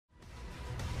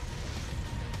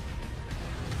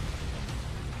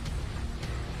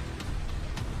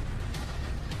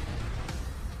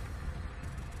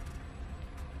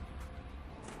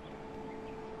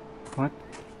What?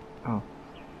 Oh.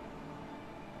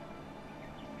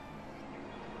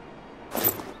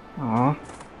 Oh.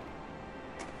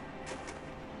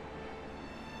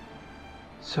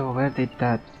 So where did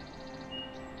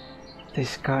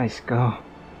these guys go?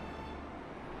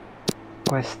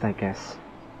 Quest, I guess.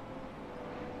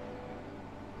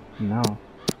 No.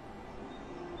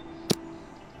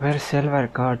 Wear silver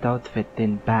guard outfit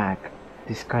in bag,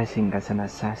 disguising as an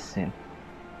assassin.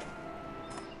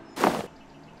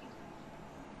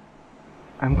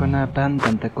 I'm gonna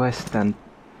abandon the quest and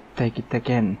take it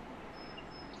again.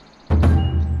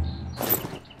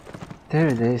 There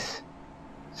it is.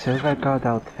 Silver guard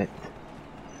outfit.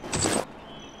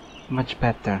 Much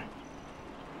better.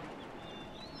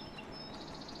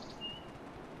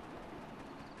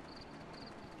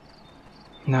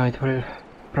 Now it will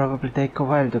probably take a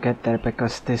while to get there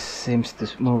because this seems to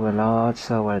move a lot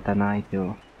slower than I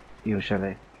do,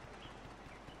 usually.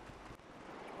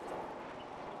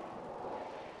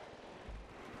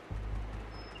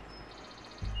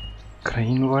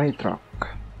 Green White Rock.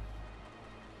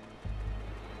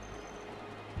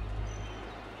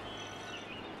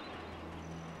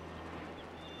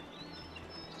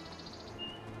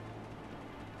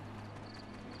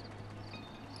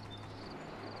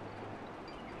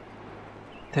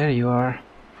 There you are.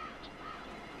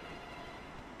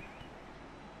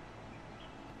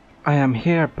 I am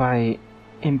here by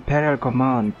Imperial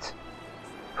command.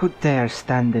 Who dare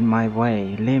stand in my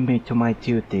way? Leave me to my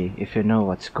duty if you know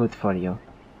what's good for you.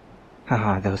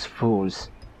 Haha, those fools.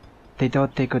 They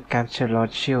thought they could capture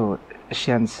Lord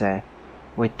Xianze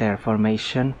with their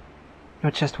formation.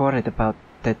 You're just worried about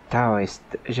the Taoist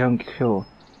Zhonghu.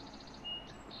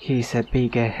 He's a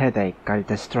big headache. I'll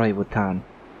destroy Wutan.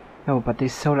 No, but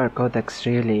is Solar Codex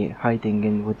really hiding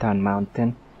in Wutan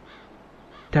Mountain?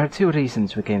 There are two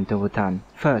reasons we came to Wutan.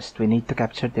 First, we need to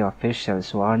capture the officials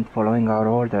who aren't following our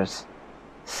orders.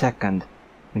 Second,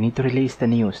 we need to release the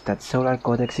news that Solar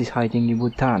Codex is hiding in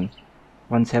Wutan.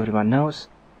 Once everyone knows,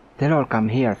 they'll all come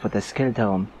here for the skilled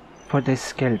home. For this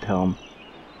skilled home.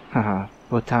 Haha,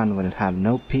 Wutan will have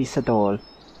no peace at all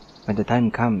when the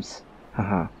time comes.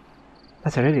 Haha,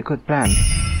 that's a really good plan.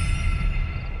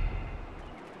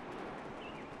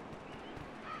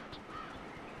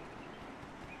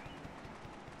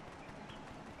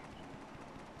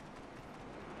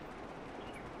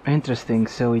 Interesting,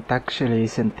 so it actually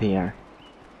isn't here.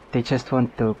 They just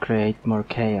want to create more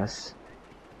chaos.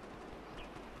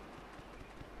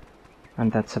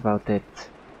 And that's about it.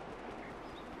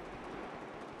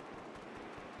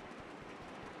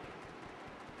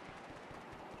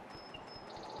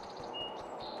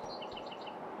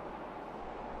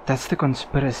 That's the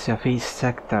conspiracy of East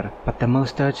Sector, but the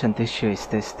most urgent issue is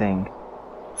this thing.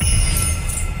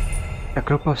 A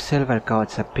group of silver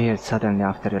gods appeared suddenly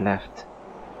after you left.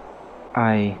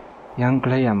 Young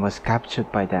Liam was captured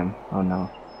by them. Oh no.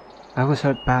 I was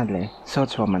hurt badly.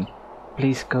 Swordswoman,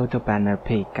 please go to Banner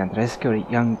Peak and rescue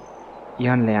young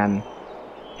Lian.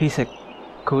 He's a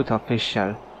good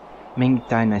official. Ming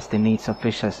Dynasty needs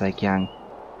officials like Yang.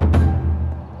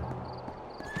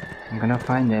 I'm gonna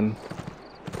find him.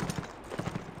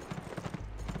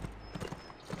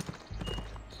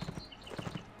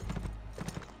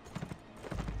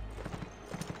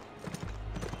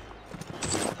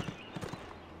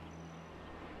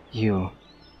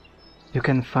 You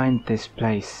can find this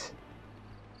place.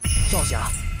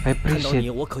 I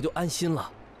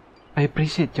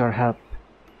appreciate your help.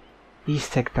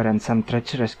 East Sector and some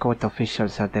treacherous court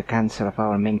officials are the cancer of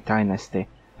our Ming Dynasty.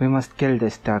 We must kill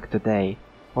this dog today,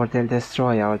 or they'll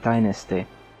destroy our dynasty.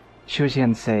 Xu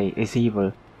Xianzhe is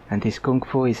evil, and his kung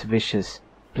fu is vicious.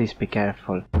 Please be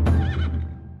careful.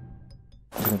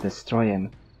 I'm gonna destroy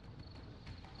him.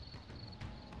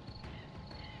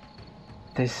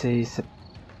 This is it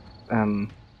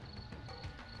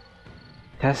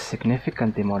has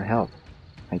significantly more health.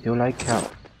 I do like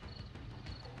health.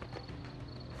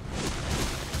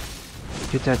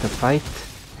 You dare to fight?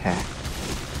 Heh.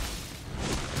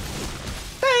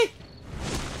 嘿，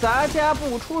咱家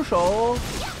不出手，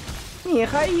你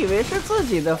还以为是自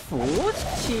己的福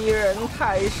气，欺人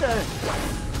太甚。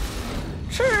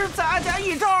是咱家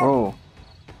一招。Oh.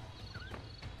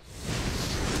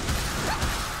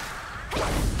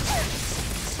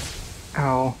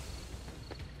 Ow.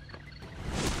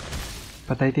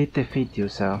 But I did defeat you,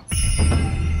 so.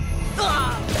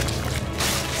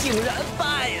 竟然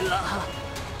败了！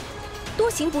多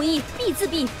行不义必自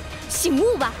毙，醒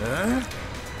悟吧！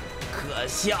可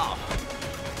笑！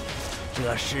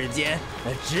这世间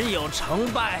只有成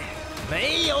败，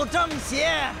没有正邪，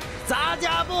咱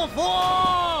家不服！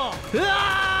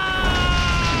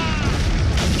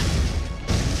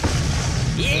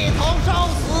一同受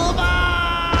死吧！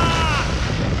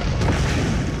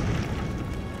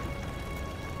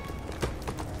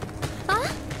啊，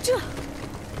这，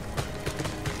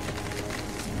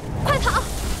快跑！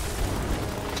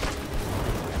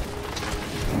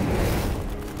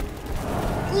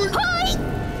快！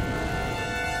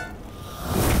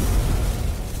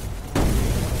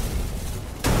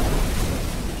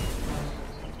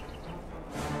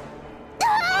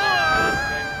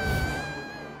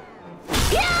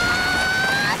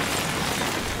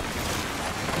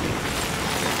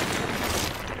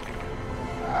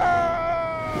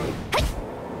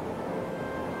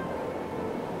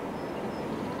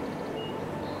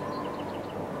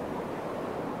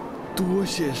多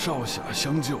谢少侠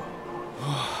相救，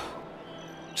啊，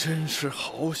真是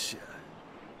好险！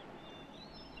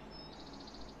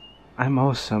 I'm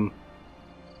awesome.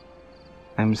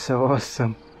 I'm so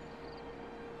awesome.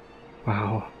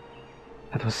 Wow,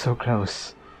 that was so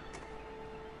close.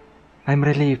 I'm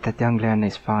relieved that young Leon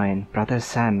is fine. Brother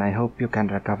San, I hope you can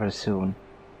recover soon.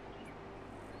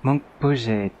 Monk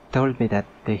Bouger told me that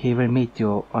he will meet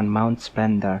you on Mount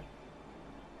Splendor.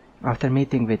 After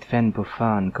meeting with Fen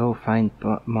Buffon, go find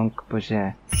Monk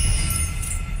Bouger.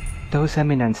 Those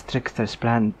eminent tricksters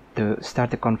plan to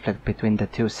start a conflict between the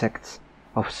two sects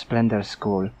of Splendor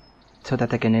School, so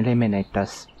that they can eliminate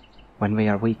us when we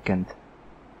are weakened.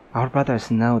 Our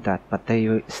brothers know that, but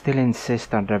they still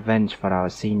insist on revenge for our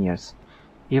seniors,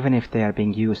 even if they are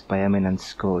being used by Eminent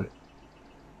School.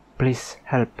 Please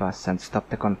help us and stop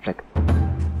the conflict.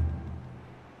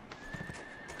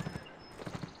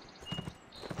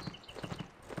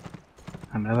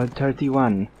 I'm level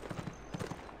 31.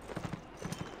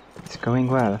 It's going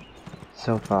well,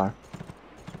 so far.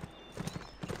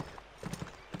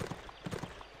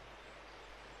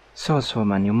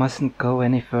 Swordswoman, you mustn't go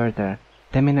any further.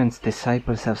 Eminent's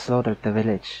disciples have slaughtered the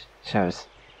villagers.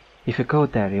 If you go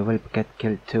there, you will get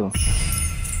killed too.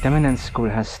 Eminent School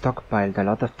has stockpiled a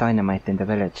lot of dynamite in the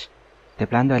village. They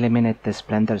plan to eliminate the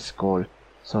Splendor School,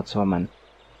 Swordswoman.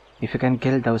 If you can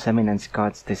kill those Eminence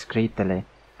guards discreetly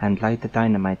and light the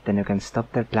dynamite, then you can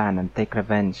stop their plan and take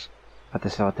revenge for the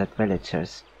slaughtered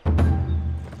villagers.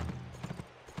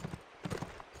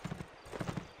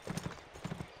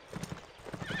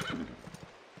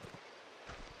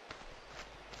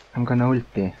 I'm gonna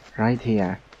ulti right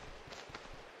here.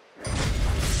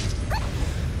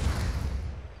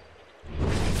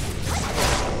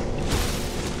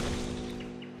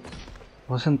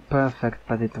 Wasn't perfect,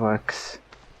 but it works.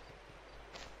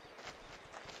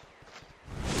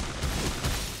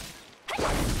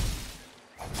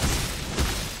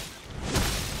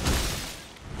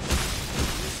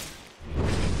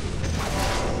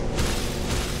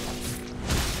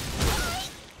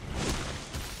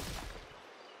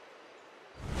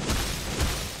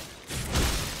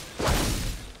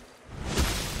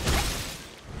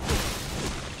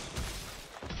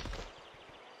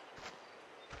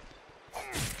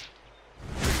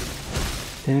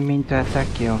 Didn't mean to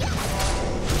attack you,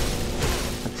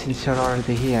 but since you're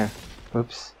already here,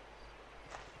 whoops.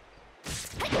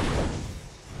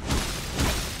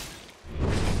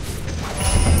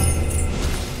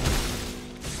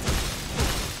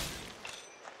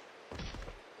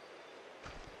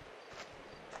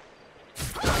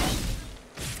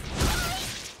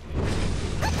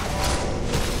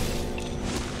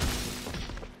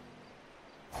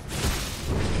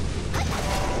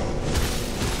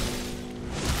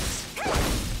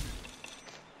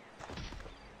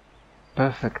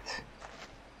 Perfect.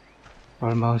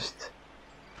 Almost.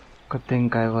 Good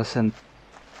thing I wasn't.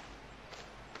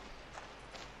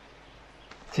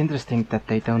 It's interesting that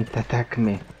they don't attack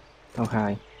me. Oh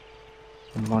hi.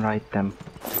 One more item.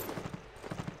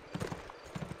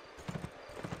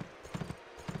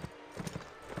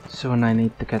 Soon I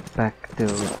need to get back to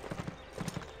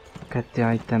get the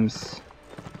items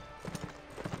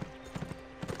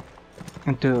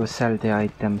and to sell the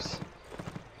items.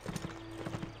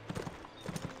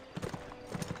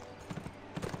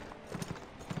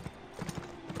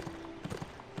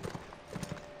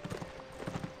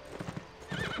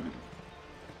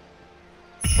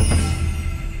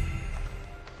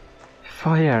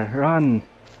 Fire, run!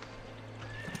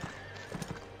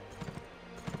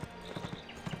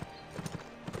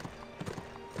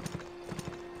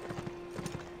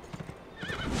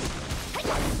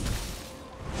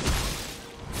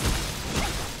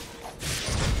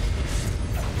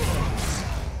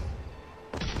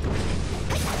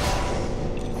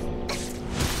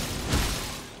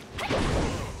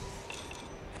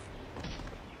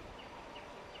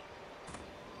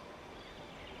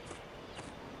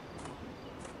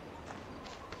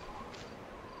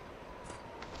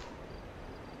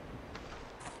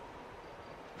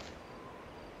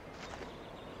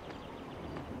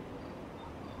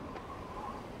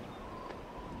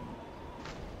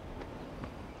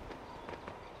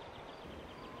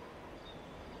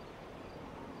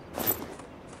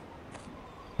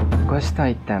 Quest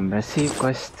item. Receive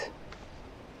quest.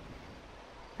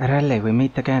 Rally, we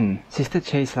meet again. Sister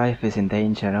Jay's life is in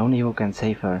danger. Only you can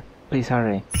save her. Please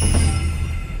hurry.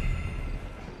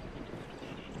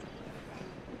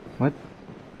 What?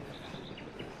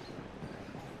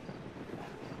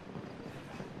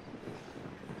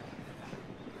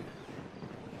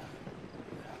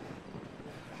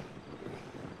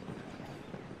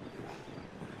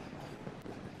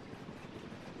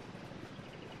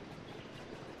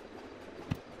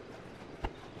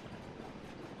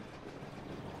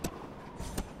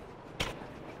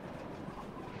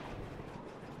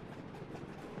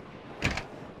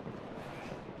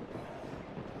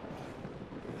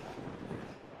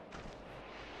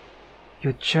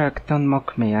 You jerk, don't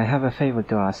mock me. I have a favor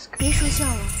to ask. 别说笑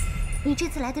了，你这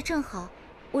次来的正好，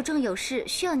我正有事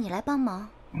需要你来帮忙。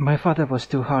 My father was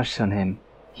too harsh on him.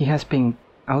 He has been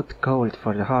out cold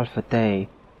for half a day.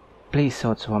 Please,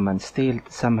 Swordswoman, steal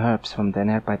some herbs from the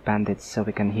nearby bandits so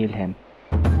we can heal him.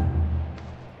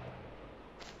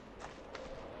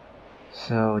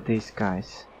 So, these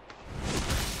guys.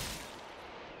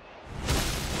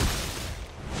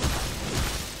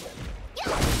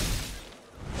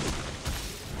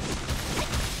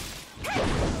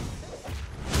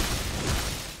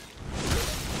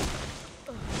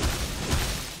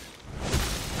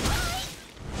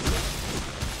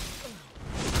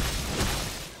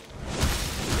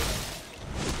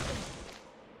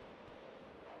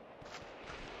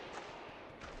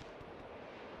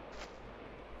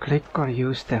 Click or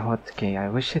use the hotkey. I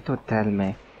wish it would tell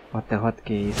me what the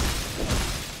hotkey is.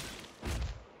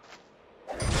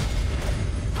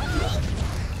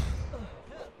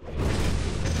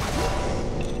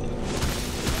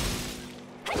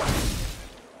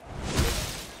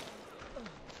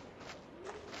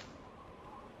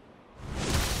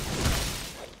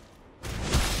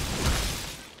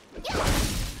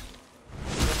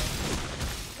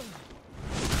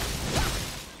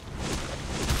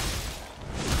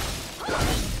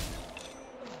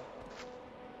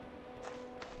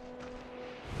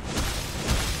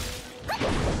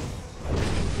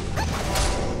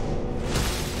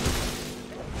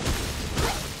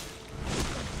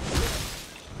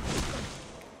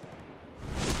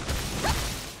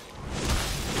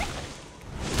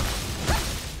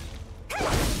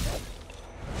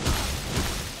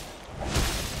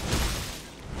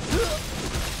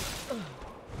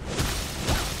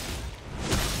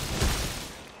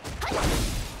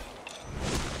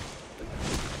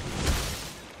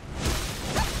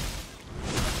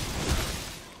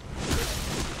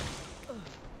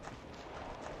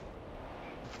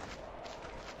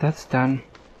 That's done.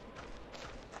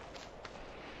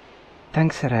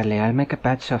 Thanks, Rally. I'll make a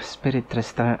batch of spirit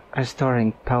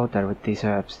restoring powder with these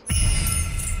herbs.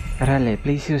 Rally,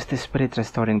 please use the spirit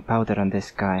restoring powder on this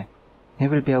guy. He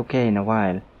will be okay in a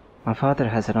while. My father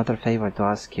has another favor to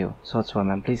ask you.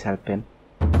 Swordswoman, please help him.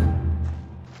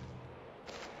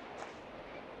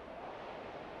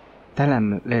 Tell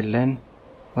him, Lilin.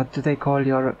 What do they call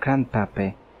your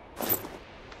grandpappy?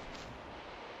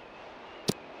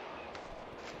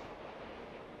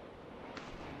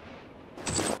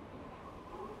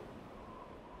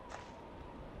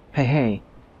 Hey,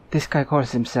 this guy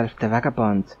calls himself the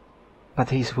Vagabond,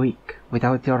 but he's weak.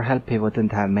 Without your help he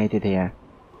wouldn't have made it here.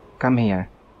 Come here,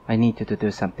 I need you to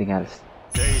do something else.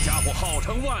 这家伙号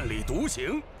称万里独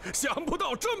行，想不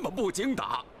到这么不经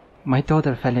打。 My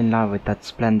daughter fell in love with that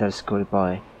Splendor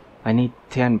schoolboy. I need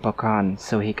Tian Bokan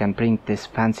so he can bring this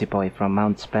fancy boy from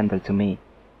Mount Splendor to me.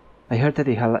 I heard that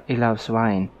he loves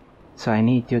wine, so I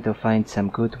need you to find some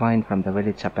good wine from the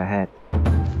village up ahead.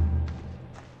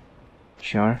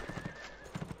 Sure.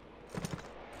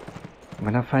 I'm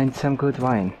gonna find some good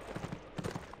wine.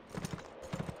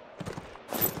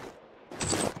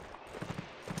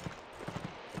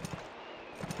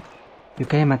 You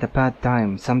came at a bad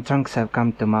time. Some drunks have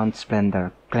come to Mount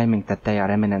Splendor, claiming that they are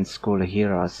eminent school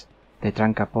heroes. They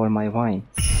drank up all my wine.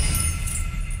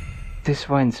 This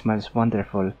wine smells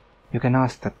wonderful. You can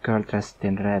ask that girl dressed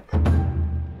in red.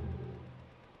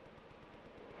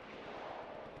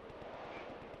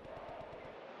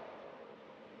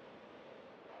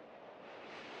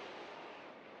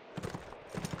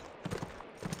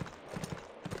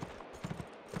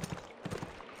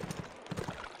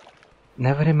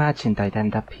 Never imagined I'd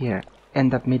end up here,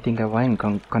 end up meeting a wine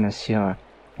connoisseur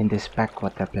in this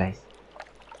backwater place.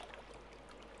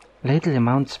 Lately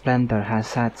Mount Splendor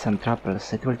has had some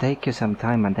troubles. It will take you some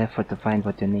time and effort to find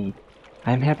what you need.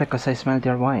 I am here because I smelled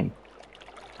your wine.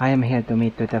 I am here to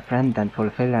meet with a friend and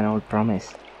fulfill an old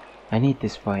promise. I need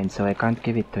this wine, so I can't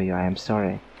give it to you, I am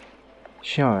sorry.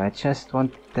 Sure, I just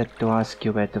wanted to ask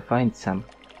you where to find some.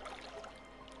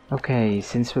 Okay,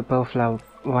 since we both love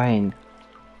wine,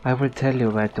 I will tell you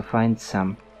where to find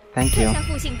some. Thank 在 you. 下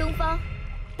复姓东方，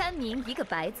单名一个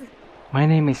白字。 My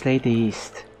name is Lady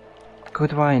East.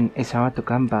 Good wine is hard to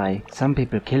come by. Some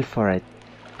people kill for it.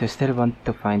 Do you still want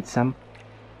to find some?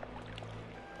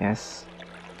 Yes.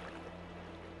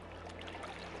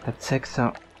 That's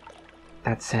Exo.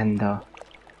 That's Endo.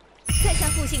 在下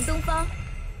复姓东方，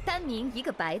单名一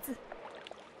个白字。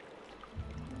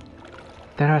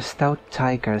 There are stout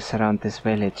tigers around this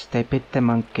village. They bit the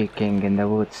Monkey King in the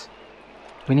woods.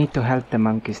 We need to help the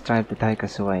monkeys drive the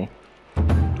tigers away.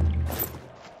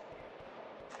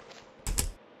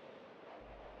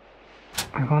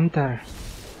 I wonder...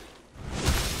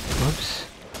 Oops.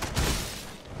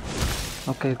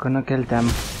 Okay, gonna kill them.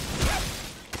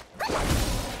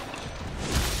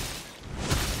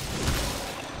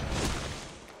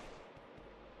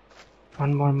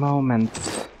 One more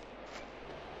moment.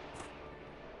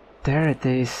 There it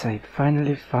is, I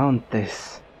finally found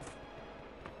this.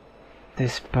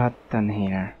 This button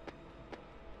here.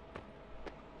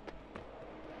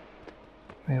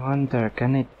 I wonder,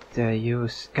 can it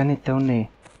can it only...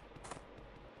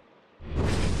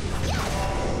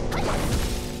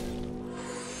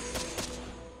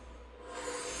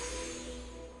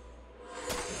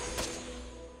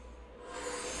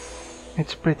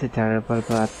 It's pretty terrible,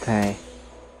 but hey.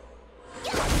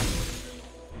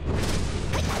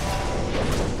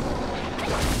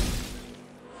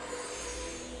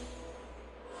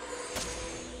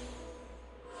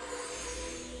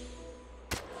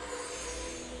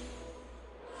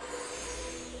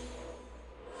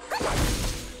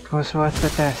 It was worth the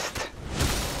test.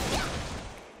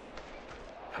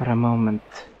 For a moment.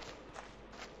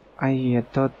 I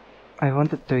thought I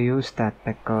wanted to use that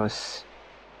because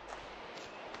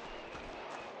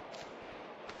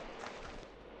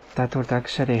that would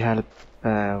actually help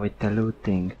with the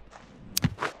looting.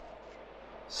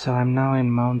 So I'm now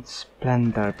in Mount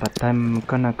Splendor, but I'm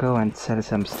gonna go and sell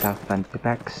some stuff and be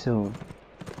back soon.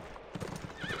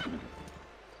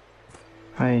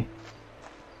 Hi.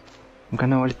 I'm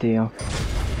gonna ulti you.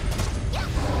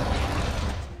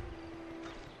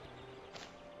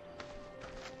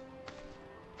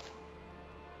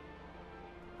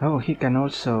 Oh, he can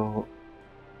also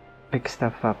pick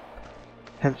stuff up.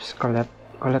 Helps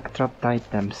collect dropped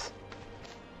items.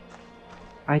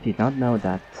 I did not know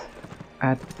that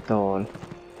at all.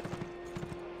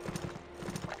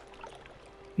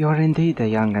 You are indeed a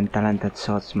young and talented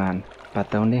swordsman,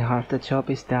 but only half the job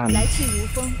is done. 来去如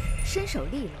风，身手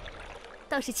利落，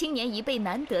倒是青年一辈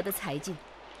难得的才俊。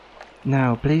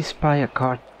 Now, please buy a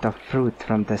cart of fruit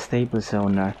from the stable's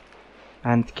owner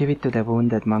and give it to the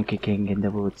wounded Monkey King in the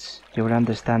woods. You will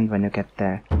understand when you get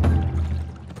there.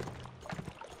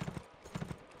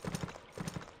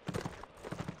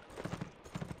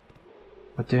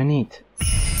 What do you need?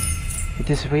 It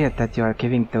is weird that you are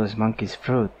giving those monkeys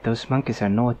fruit. Those monkeys are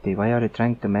naughty. Why are you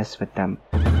trying to mess with them?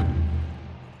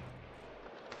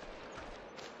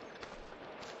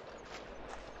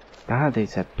 That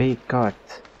is a big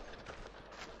cart.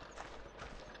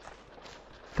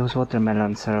 Those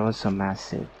watermelons are also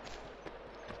massive.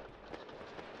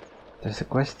 There's a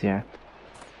quest here.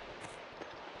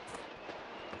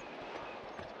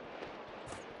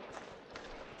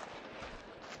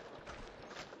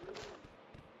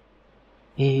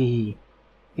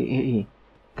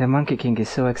 The Monkey King is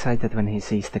so excited when he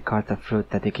sees the cart of fruit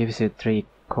that he gives you 3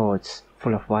 cords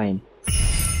full of wine.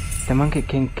 The Monkey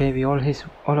King gave you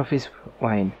all of his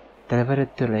wine. Deliver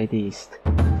it to Lady East.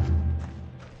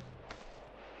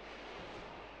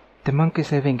 The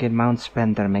monkeys living in Mount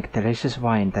Splendor make delicious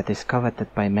wine that is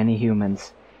coveted by many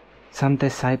humans. Some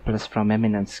disciples from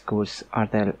eminent schools are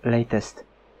the latest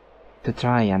to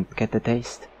try and get a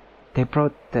taste. They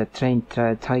brought the trained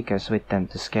tigers with them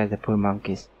to scare the poor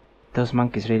monkeys. Those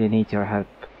monkeys really need your help.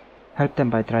 Help them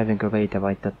by driving away the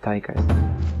white-dot tigers.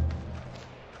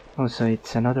 Also,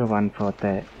 it's another one for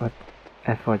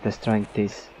for destroying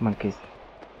these monkeys.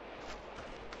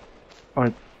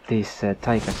 Or these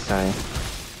tigers, sorry.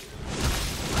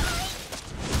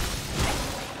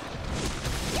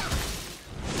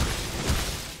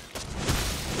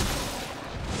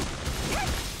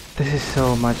 This is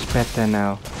so much better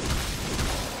now.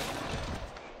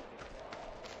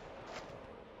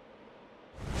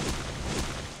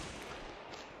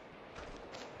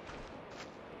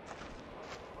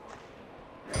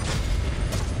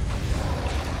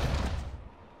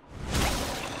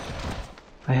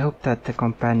 I hope that the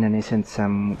companion isn't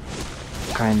some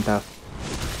kind of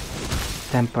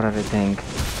temporary thing.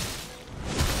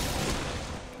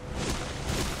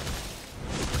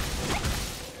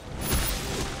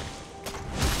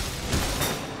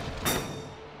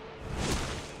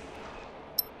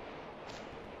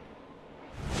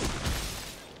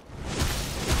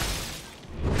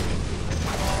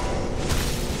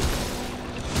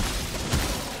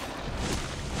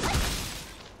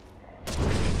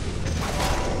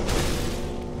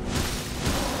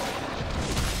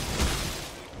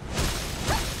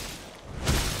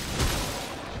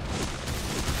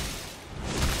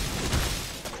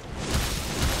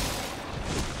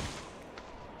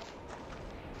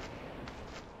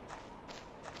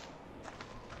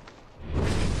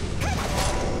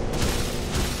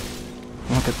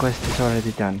 Oh, the quest is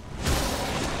already done.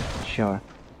 Sure.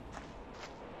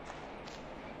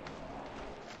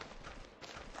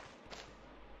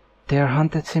 They are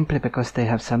hunted simply because they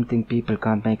have something people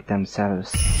can't make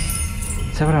themselves.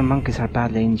 Several monkeys are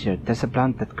badly injured. There's a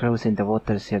plant that grows in the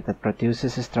waters here that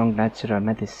produces a strong natural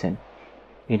medicine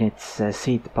in its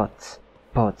seed pods.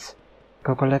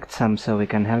 Go collect some so we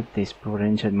can help these poor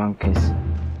injured monkeys.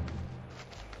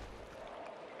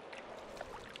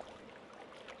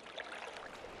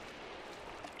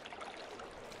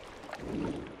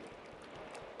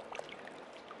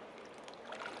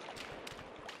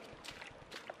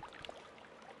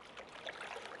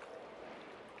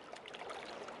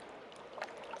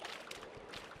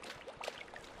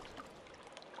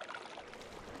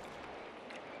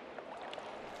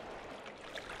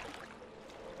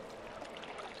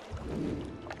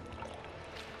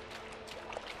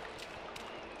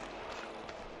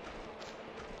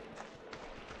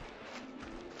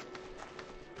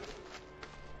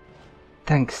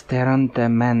 Thanks, they're on the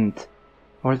mend.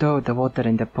 Although the water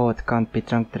in the pot can't be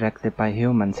drunk directly by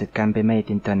humans, it can be made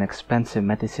into an expensive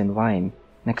medicine wine.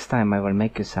 Next time I will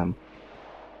make you some.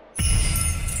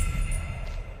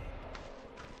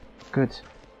 Good.